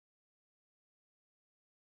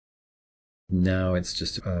Now it's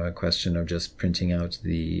just a question of just printing out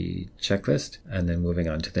the checklist and then moving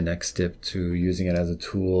on to the next step to using it as a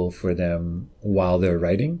tool for them while they're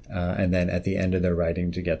writing. And then at the end of their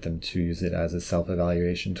writing to get them to use it as a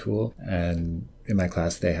self-evaluation tool. And in my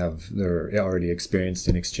class, they're already experienced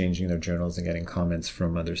in exchanging their journals and getting comments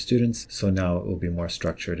from other students. So now it will be more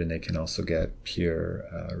structured and they can also get peer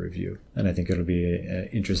review. And I think it'll be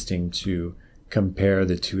interesting to compare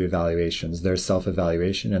the two evaluations, their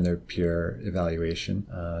self-evaluation and their peer evaluation,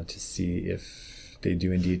 to see if they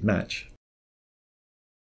do indeed match.